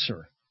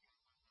 answer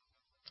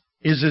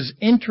is as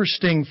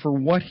interesting for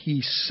what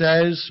he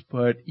says,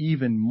 but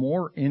even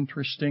more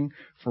interesting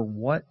for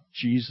what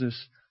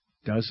Jesus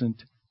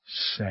doesn't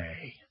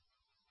say.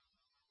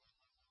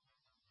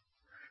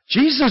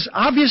 Jesus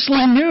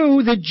obviously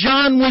knew that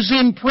John was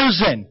in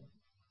prison.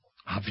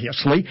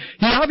 Obviously.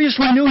 He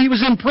obviously knew he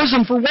was in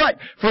prison for what?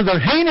 For the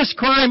heinous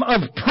crime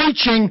of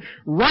preaching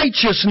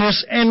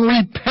righteousness and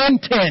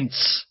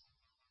repentance.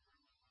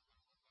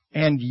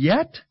 And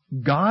yet,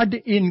 God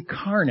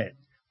incarnate,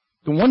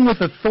 the one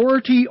with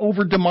authority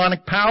over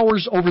demonic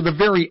powers, over the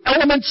very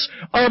elements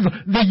of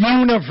the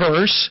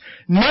universe,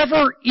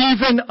 never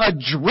even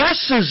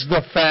addresses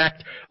the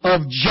fact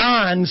of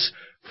John's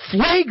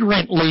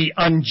flagrantly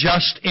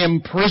unjust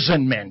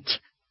imprisonment.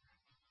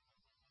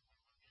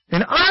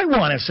 And I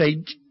want to say,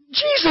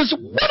 Jesus,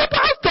 what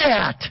about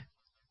that?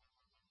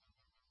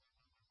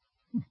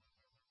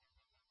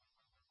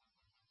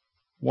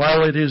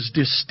 While it is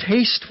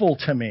distasteful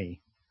to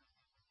me,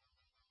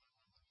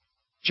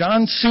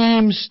 John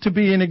seems to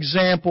be an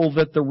example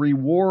that the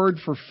reward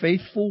for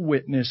faithful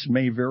witness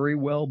may very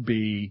well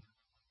be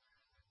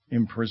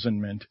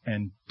imprisonment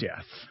and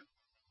death.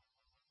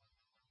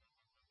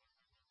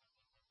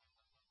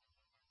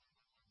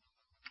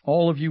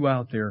 All of you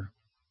out there,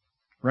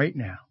 right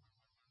now,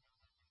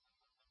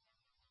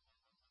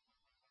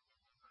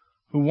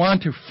 who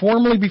want to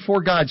formally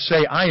before God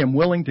say, I am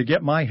willing to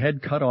get my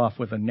head cut off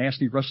with a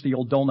nasty, rusty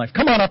old dull knife.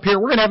 Come on up here.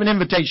 We're going to have an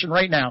invitation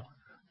right now.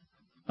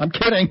 I'm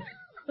kidding.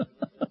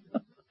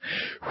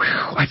 Whew,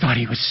 I thought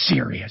he was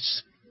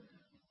serious.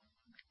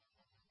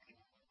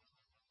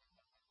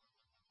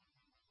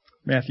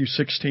 Matthew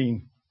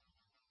 16.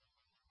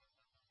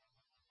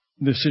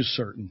 This is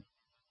certain.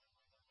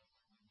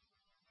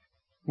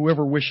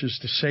 Whoever wishes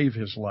to save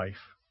his life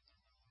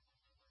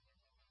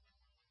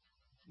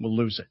will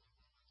lose it.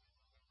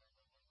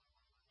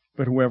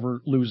 But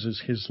whoever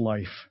loses his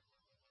life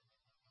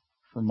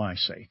for my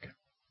sake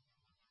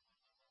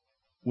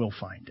will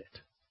find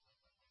it.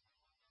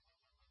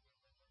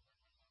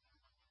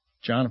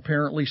 John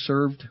apparently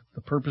served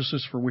the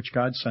purposes for which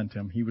God sent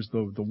him. He was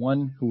the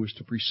one who was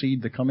to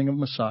precede the coming of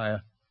Messiah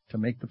to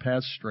make the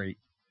path straight.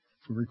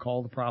 If we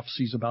recall the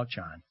prophecies about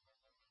John.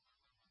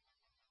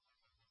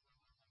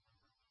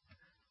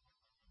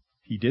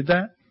 He did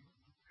that.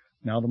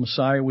 Now the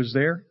Messiah was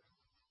there.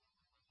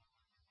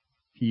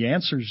 He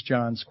answers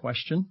John's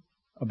question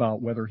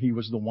about whether he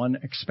was the one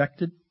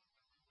expected.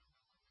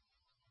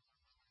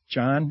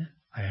 John,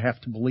 I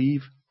have to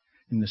believe,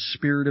 in the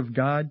Spirit of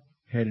God,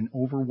 had an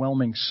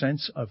overwhelming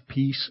sense of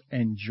peace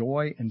and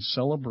joy and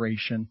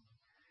celebration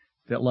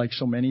that, like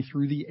so many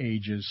through the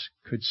ages,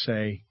 could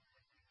say,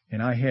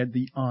 and I had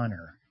the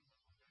honor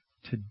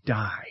to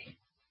die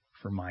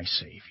for my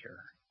Savior.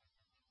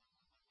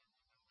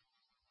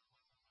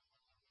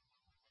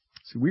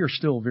 See, we are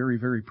still very,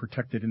 very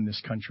protected in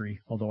this country,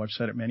 although I've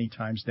said it many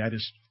times, that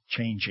is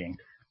changing.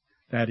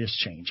 That is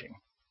changing.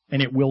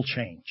 And it will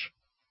change.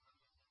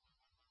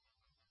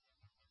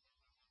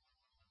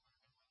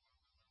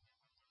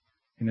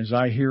 And as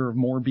I hear of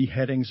more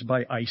beheadings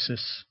by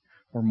ISIS,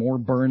 or more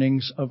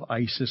burnings of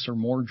ISIS, or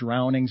more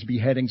drownings,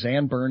 beheadings,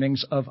 and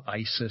burnings of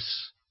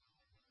ISIS,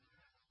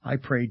 I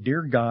pray,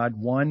 dear God,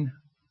 one,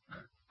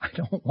 I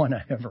don't want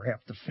to ever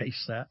have to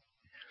face that.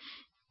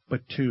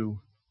 But two,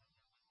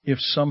 if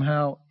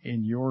somehow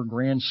in your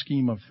grand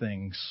scheme of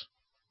things,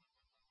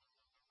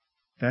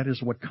 that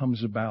is what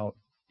comes about,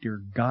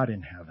 dear God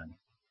in heaven,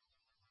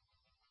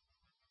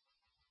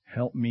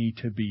 help me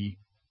to be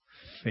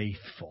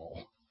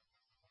faithful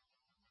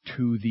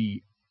to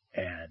the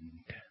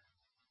end.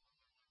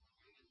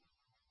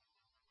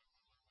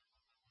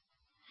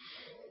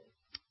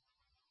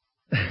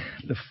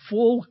 The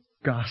full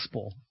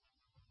gospel,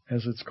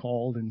 as it's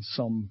called in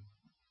some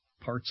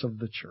parts of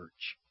the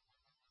church,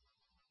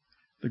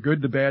 The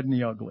good, the bad, and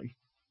the ugly.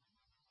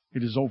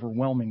 It is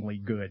overwhelmingly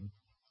good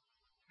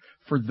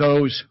for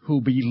those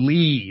who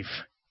believe.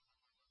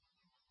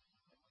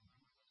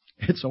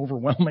 It's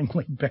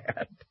overwhelmingly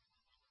bad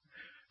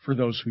for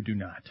those who do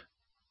not.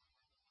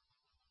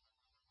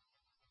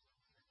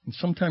 And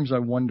sometimes I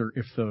wonder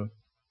if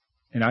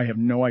and I have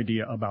no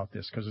idea about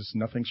this because it's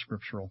nothing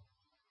scriptural,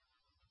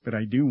 but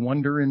I do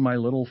wonder in my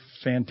little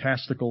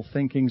fantastical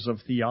thinkings of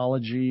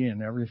theology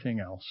and everything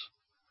else,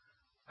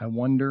 I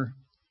wonder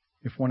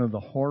if one of the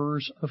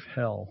horrors of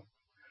hell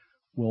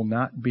will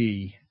not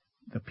be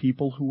the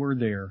people who are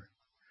there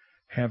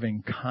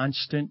having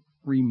constant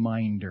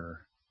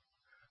reminder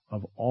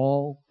of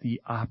all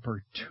the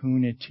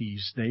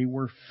opportunities they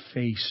were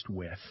faced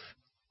with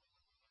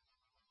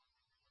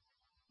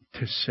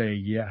to say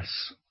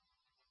yes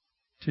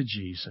to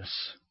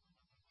Jesus,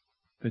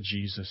 the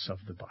Jesus of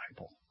the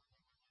Bible.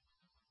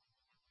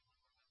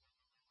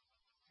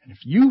 And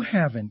if you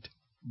haven't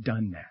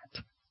done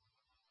that,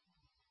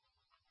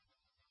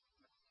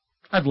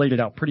 I've laid it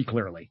out pretty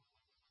clearly.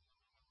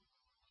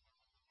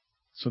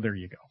 So there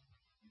you go.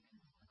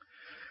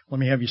 Let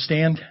me have you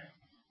stand.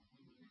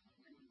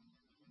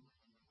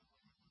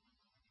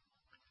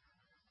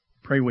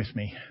 Pray with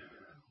me.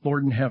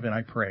 Lord in heaven,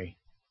 I pray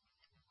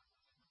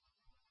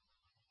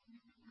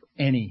for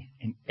any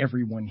and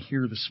everyone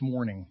here this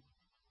morning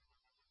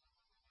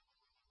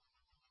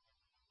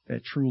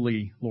that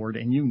truly, Lord,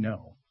 and you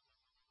know,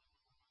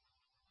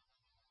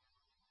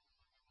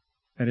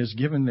 that has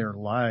given their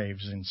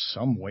lives in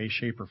some way,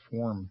 shape, or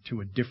form to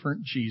a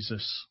different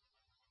Jesus.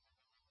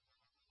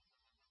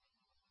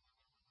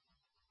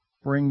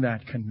 Bring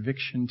that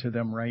conviction to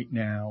them right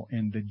now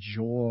and the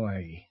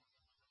joy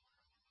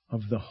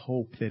of the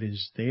hope that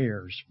is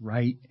theirs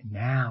right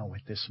now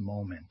at this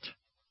moment.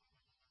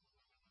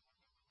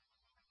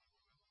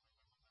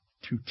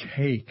 To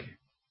take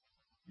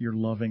your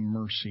loving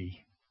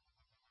mercy,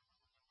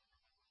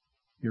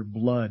 your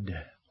blood,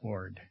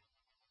 Lord,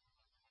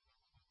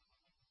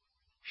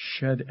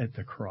 shed at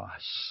the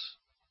cross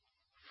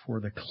for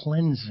the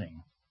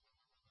cleansing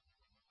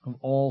of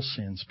all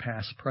sins,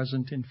 past,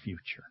 present, and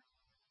future,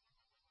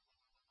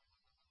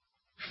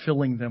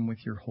 filling them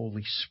with your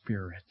Holy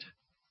Spirit,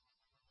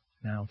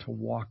 now to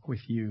walk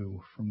with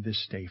you from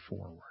this day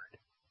forward.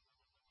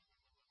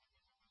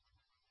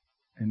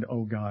 And,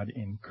 oh God,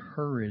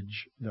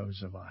 encourage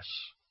those of us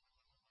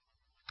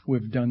who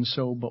have done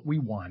so, but we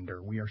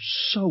wander. We are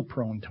so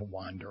prone to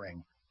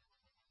wandering.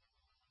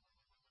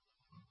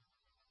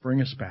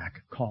 Bring us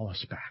back, call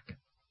us back,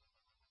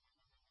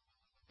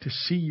 to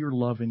see your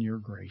love and your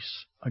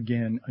grace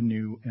again,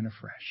 anew and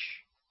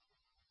afresh.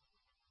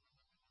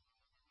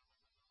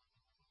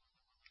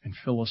 And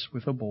fill us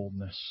with a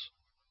boldness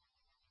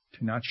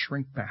to not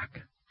shrink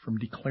back from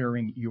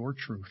declaring your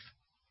truth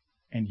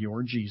and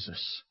your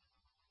Jesus,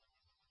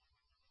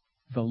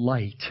 the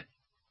light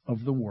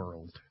of the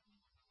world,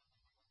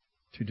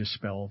 to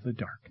dispel the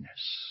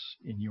darkness.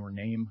 In your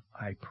name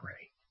I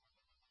pray.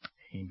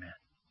 Amen.